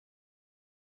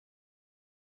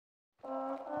To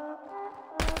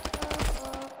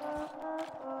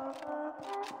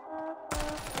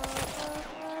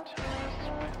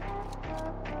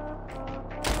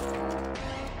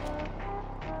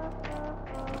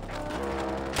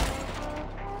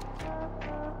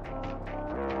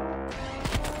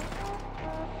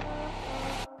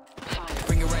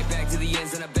the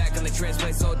ends and I'm back on the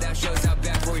transplant, sold down shows out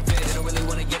back for revenge. I don't really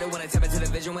wanna get it when I tap into the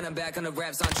vision. When I'm back on the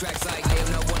raps on tracks like I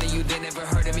am not one of you, they never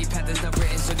heard of me. Path is not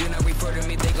written, so do not refer to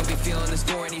me. They gon' be feeling the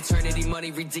score in eternity.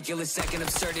 Money, ridiculous second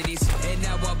absurdities. And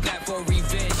now I'm back for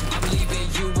revenge. I'm leaving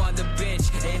you on the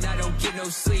bench, and I don't get no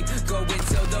sleep. Go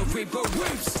until the Reaper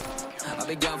weeps. I've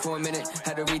been gone for a minute,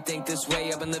 had to rethink this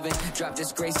way I've been living. Dropped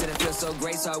disgrace and it feels so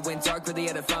great, so I went dark, really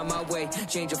had to find my way.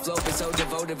 Change of flow, been so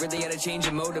devoted, really had to change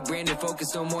of mode. Branded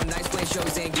focus, no more nights playing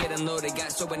shows, ain't getting loaded.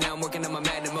 Got sober, now I'm working on my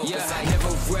magnum opus. Yeah, I never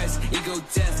rest, ego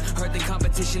death, heard the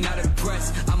competition, not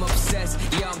impressed. I'm obsessed,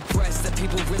 yeah I'm pressed, that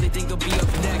people really think they'll be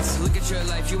up next. Look at your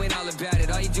life, you ain't all about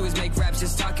it, all you do is make raps,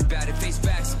 just talk about it. Face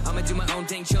facts, I'ma do my own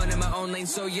thing, chillin' in my own lane,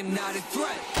 so you're not a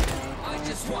threat. I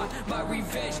just want my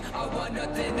revenge, I want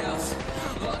nothing else.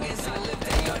 Long as I live,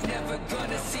 they are never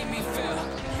gonna see me fail.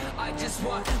 I just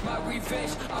want my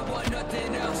revenge, I want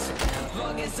nothing else.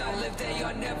 Long as I live, they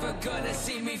are never gonna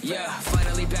see me fail. Yeah,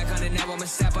 finally back on it, now I'ma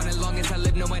snap on it. Long as I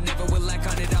live, no I never will lack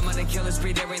on it. I'm on a killer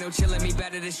spree, there ain't no chillin' me.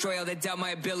 Better destroy all that doubt my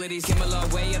abilities. Came a long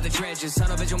way of the trenches,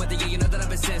 tunnel vision with the year, you know that I've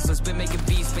been senseless. Been making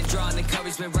beats, been drawing the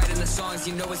coverage, been writing the songs.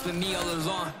 You know it's been me all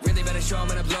along. Really better show I'm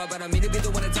gonna blow up, I don't mean to be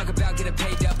the one to talk about getting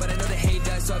paid up, but I know the hate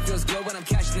does, so it feels good when I'm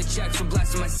cashing the checks. I'm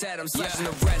blasting my set, I'm slashing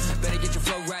the rest. Better get your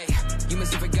flow right, you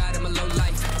must have forgot I'm a low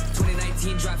life.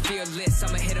 2019 drop fearless,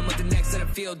 I'ma hit him with the next and I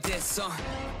feel this.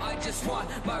 I just want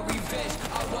my revenge,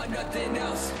 I want nothing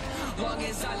else. Long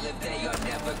as I live, they are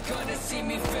never gonna see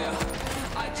me fail.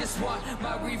 I just want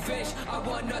my revenge, I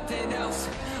want nothing else.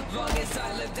 Long as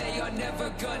I live, they are never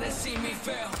gonna see me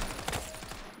fail.